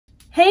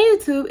Hey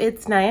YouTube,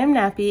 it's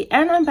NowIamNappy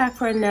and I'm back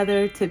for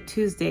another Tip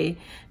Tuesday.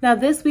 Now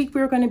this week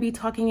we're going to be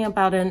talking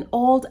about an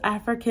old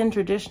African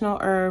traditional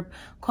herb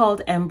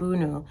called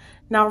Ambunu.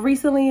 Now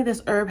recently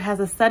this herb has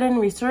a sudden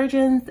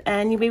resurgence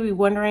and you may be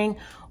wondering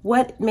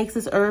what makes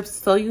this herb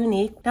so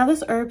unique. Now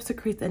this herb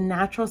secretes a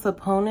natural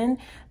saponin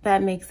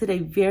that makes it a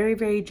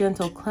very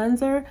gentle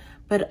cleanser,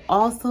 but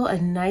also a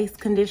nice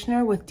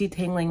conditioner with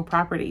detangling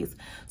properties.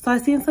 So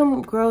I've seen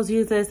some girls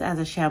use this as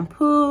a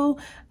shampoo,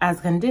 as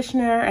a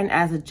conditioner, and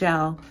as a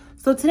gel.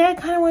 So today I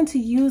kind of want to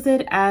use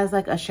it as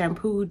like a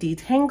shampoo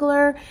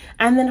detangler.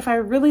 And then if I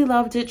really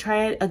loved it,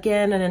 try it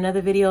again in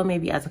another video,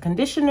 maybe as a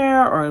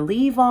conditioner or a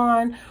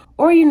leave-on,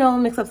 or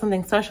mix up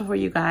something special for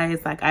you guys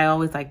like I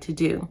always like to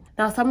do.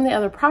 Now some of the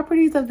other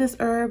properties of this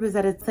herb is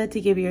that it's said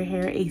to give your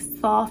hair a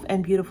soft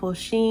and beautiful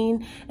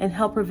sheen and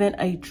help prevent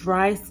a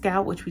dry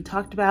scalp, which we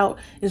talked about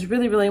is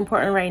really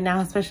important right now,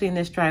 especially in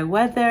this dry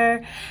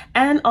weather,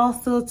 and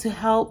also to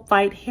help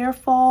fight hair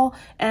fall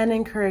and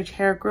encourage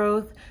hair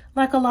growth.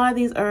 Like a lot of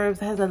these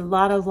herbs, it has a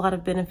lot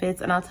of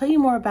benefits, and I'll tell you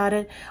more about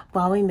it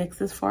while we mix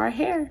this for our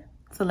hair.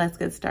 So let's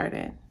get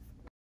started.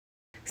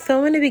 So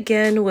I'm going to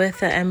begin with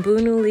the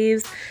Ambunu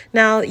leaves.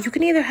 Now you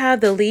can either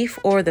have the leaf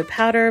or the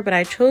powder, but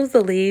I chose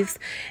the leaves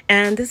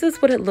and this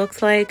is what it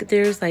looks like.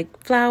 There's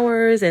like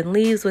flowers and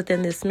leaves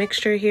within this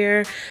mixture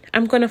here.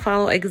 I'm going to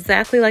follow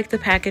exactly like the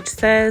package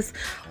says.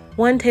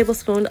 1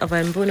 tablespoon of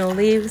Ambunu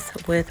leaves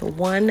with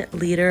 1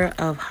 liter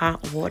of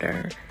hot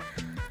water.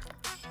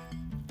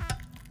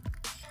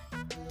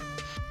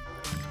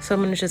 So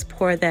I'm going to just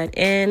pour that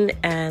in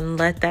and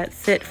let that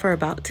sit for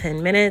about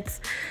 10 minutes.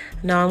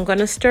 Now I'm going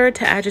to stir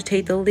to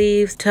agitate the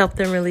leaves to help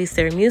them release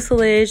their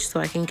mucilage so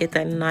I can get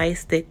that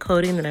nice thick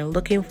coating that I'm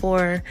looking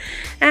for,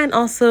 and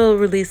also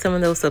release some of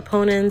those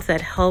saponins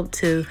that help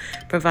to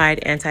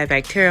provide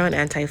antibacterial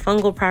and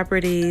antifungal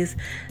properties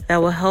that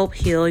will help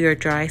heal your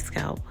dry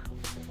scalp.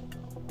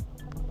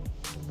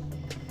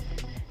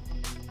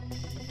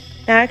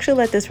 Now I actually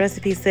let this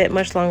recipe sit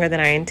much longer than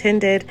I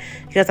intended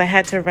because I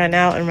had to run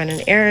out and run an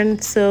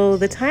errand, so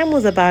the time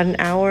was about an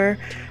hour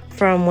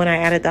from when I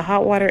added the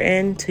hot water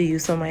in to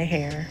use on my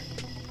hair.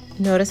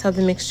 Notice how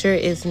the mixture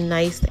is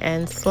nice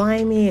and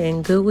slimy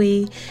and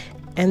gooey,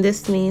 and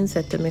this means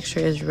that the mixture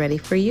is ready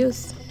for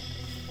use.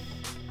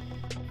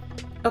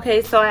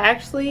 Okay, so I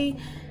actually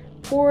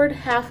poured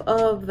half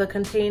of the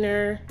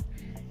container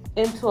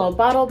into a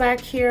bottle back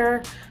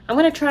here. I'm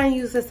going to try and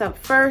use this up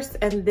first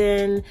and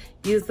then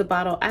use the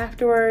bottle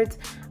afterwards.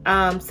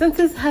 Since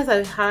this has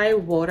a high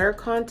water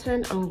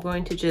content, I'm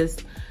going to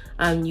just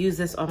use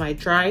this on my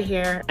dry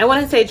hair. And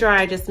when I say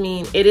dry, I just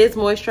mean it is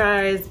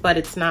moisturized, but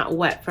it's not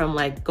wet from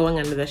like going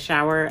under the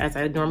shower as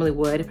I normally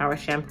would if I were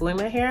shampooing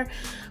my hair.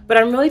 But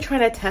I'm really trying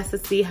to test to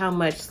see how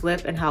much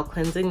slip and how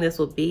cleansing this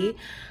will be.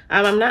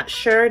 I'm not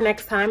sure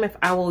next time if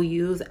I will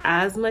use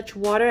as much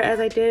water as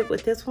I did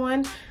with this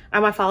one.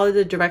 I followed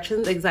the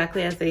directions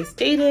exactly as they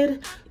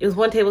stated. It was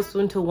 1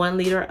 tablespoon to 1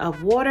 liter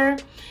of water.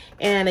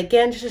 And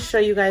again, just to show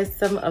you guys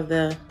some of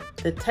the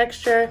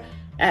texture,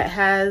 it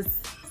has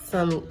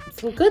some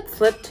good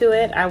slip to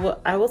it. I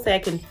will say I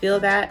can feel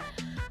that.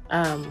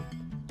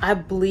 I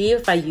believe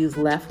if I use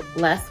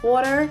less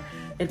water,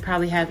 it'd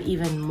probably have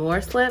even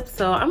more slip.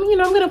 So I'm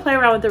gonna play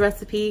around with the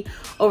recipe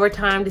over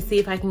time to see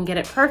if I can get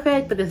it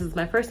perfect, but this is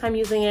my first time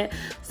using it.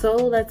 So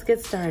let's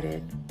get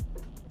started.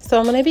 So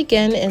I'm gonna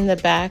begin in the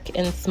back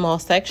in small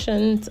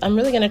sections. I'm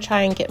really gonna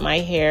try and get my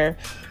hair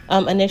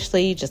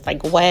initially just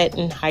like wet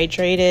and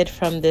hydrated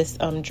from this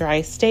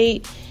dry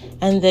state,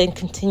 and then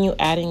continue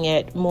adding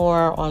it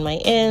more on my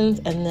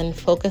ends and then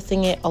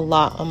focusing it a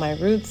lot on my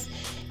roots,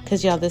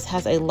 because y'all, this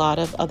has a lot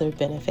of other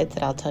benefits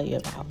that I'll tell you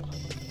about.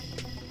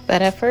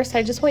 But at first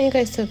I just want you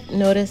guys to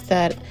notice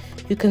that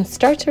you can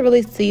start to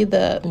really see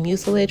the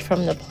mucilage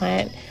from the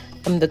plant.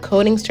 The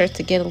coating starts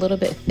to get a little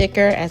bit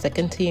thicker as I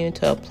continue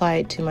to apply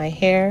it to my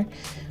hair.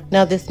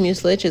 Now this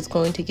mucilage is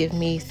going to give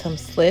me some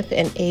slip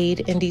and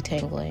aid in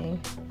detangling.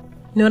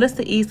 Notice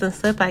the ease and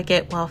slip I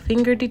get while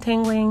finger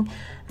detangling.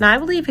 Now I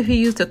believe if you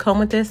use a comb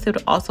with this, it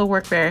would also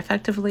work very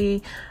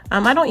effectively.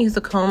 I don't use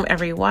a comb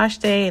every wash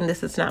day, and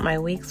this is not my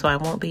week, so I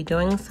won't be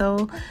doing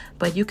so.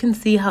 But you can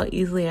see how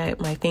easily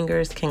my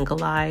fingers can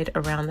glide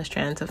around the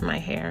strands of my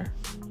hair.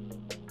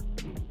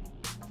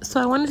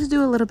 So I wanted to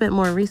do a little bit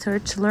more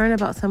research to learn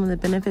about some of the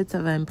benefits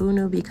of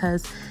Ambunu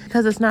because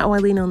it's not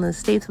widely known in the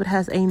States, but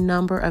has a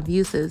number of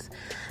uses.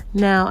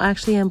 Now,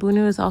 actually,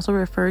 Ambunu is also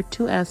referred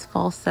to as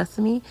false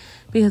sesame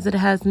because it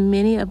has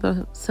many of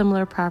the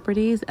similar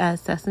properties as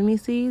sesame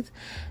seeds.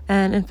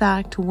 And in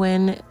fact,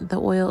 when the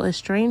oil is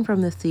strained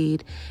from the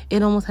seed,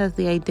 it almost has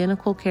the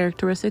identical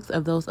characteristics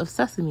of those of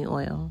sesame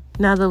oil.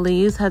 Now, the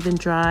leaves have been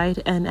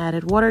dried and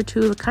added water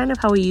to, kind of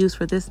how we use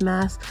for this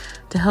mask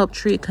to help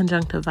treat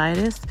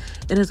conjunctivitis.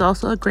 It is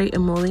also a great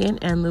emollient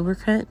and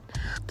lubricant.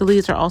 The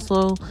leaves are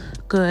also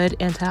good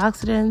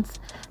antioxidants,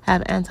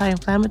 have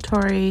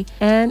anti-inflammatory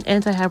and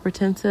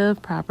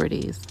antihypertensive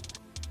properties.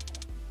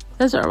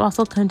 This herb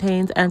also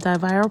contains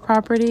antiviral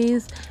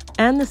properties,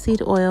 and the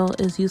seed oil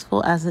is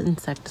useful as an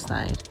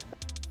insecticide.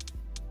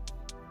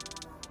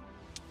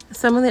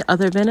 Some of the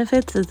other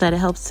benefits is that it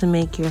helps to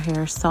make your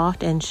hair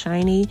soft and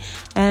shiny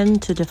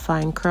and to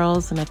define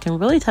curls. And I can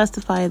really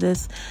testify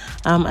this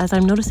as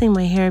I'm noticing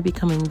my hair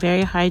becoming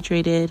very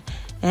hydrated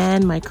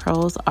and my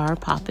curls are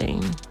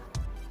popping.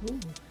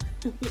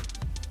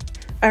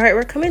 All right,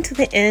 we're coming to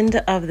the end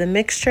of the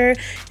mixture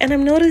and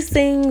I'm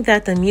noticing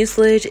that the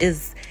mucilage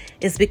is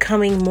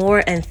becoming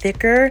more and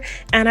thicker,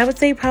 and I would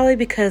say probably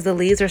because the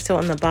leaves are still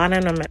on the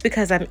bottom,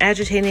 because I'm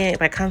agitating it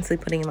by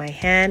constantly putting my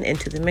hand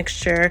into the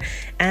mixture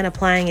and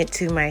applying it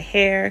to my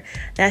hair.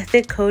 That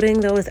thick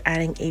coating though is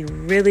adding a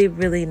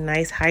really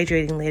nice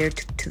hydrating layer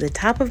to the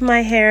top of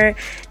my hair,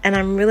 and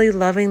I'm really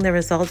loving the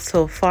results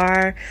so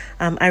far.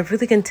 I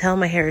really can tell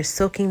my hair is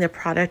soaking the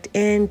product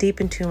in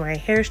deep into my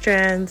hair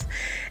strands.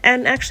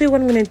 And actually what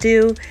I'm going to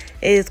do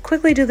is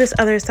quickly do this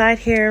other side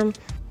here.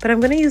 But I'm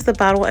going to use the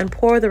bottle and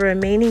pour the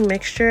remaining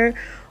mixture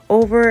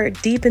over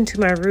deep into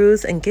my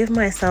roots and give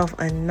myself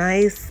a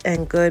nice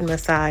and good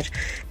massage.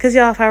 Because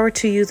y'all, if I were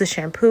to use a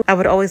shampoo, I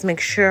would always make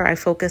sure I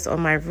focus on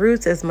my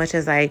roots as much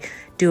as I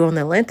do on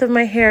the length of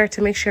my hair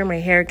to make sure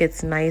my hair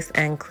gets nice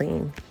and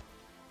clean.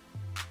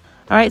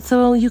 All right,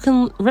 so you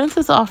can rinse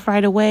this off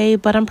right away,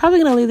 but I'm probably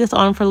going to leave this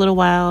on for a little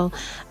while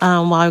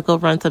I go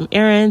run some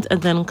errands and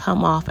then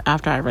come off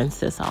after I rinse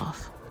this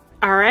off.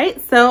 All right,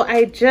 so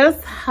I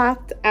just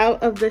hopped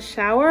out of the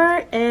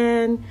shower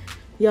and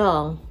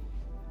y'all,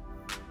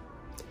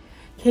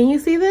 can you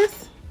see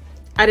this?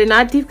 I did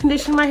not deep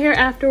condition my hair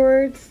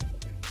afterwards.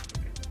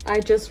 I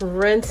just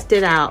rinsed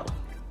it out.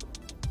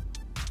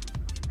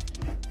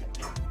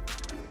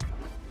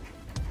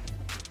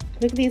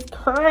 Look at these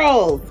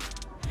curls.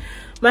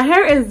 My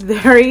hair is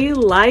very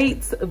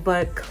light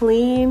but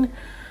clean.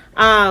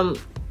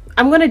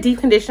 I'm gonna deep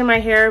condition my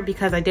hair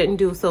because I didn't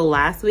do so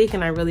last week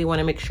and I really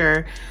wanna make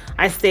sure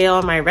I stay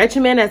on my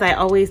regimen, as I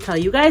always tell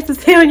you guys to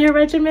stay on your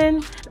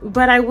regimen.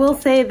 But I will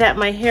say that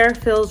my hair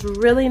feels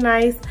really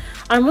nice.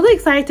 I'm really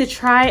excited to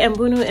try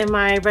Ambunu in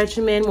my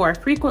regimen more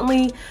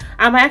frequently.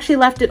 I actually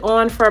left it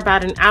on for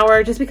about an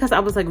hour just because I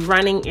was like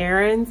running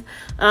errands.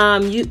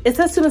 It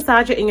says to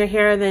massage it in your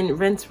hair, then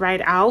rinse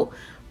right out.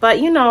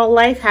 But you know,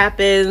 life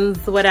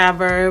happens,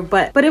 whatever.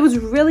 But it was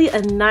really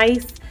a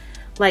nice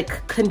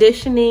like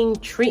conditioning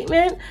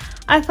treatment.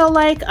 I felt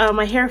like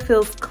my hair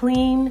feels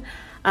clean.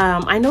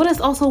 I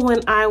noticed also when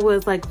I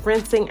was like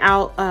rinsing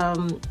out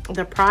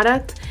the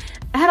product,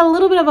 it had a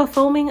little bit of a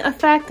foaming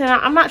effect, and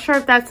I'm not sure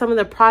if that's some of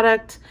the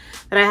product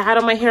that I had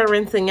on my hair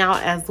rinsing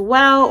out as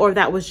well, or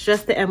that was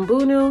just the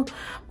Ambunu.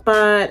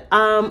 But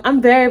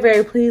I'm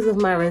very pleased with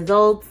my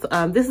results.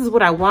 This is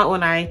what I want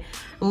when I'm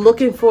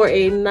looking for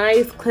a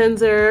nice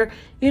cleanser,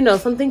 you know,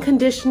 something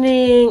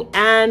conditioning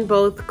and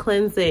both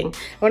cleansing.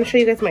 I want to show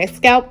you guys my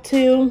scalp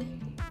too.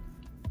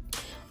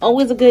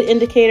 Always a good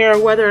indicator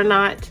of whether or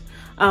not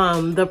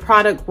the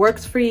product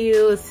works for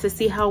you is to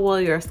see how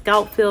well your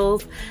scalp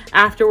feels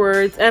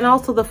afterwards, and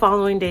also the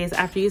following days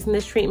after using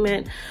this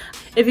treatment.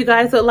 If you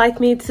guys would like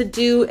me to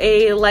do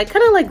a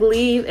kind of like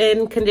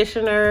leave-in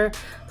conditioner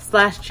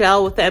 /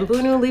 gel with the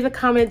Ambunu, leave a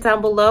comment down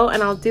below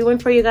and I'll do one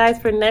for you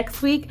guys for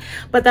next week.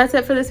 But that's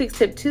it for this week's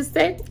Tip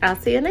Tuesday. I'll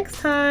see you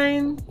next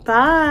time.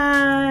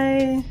 Bye.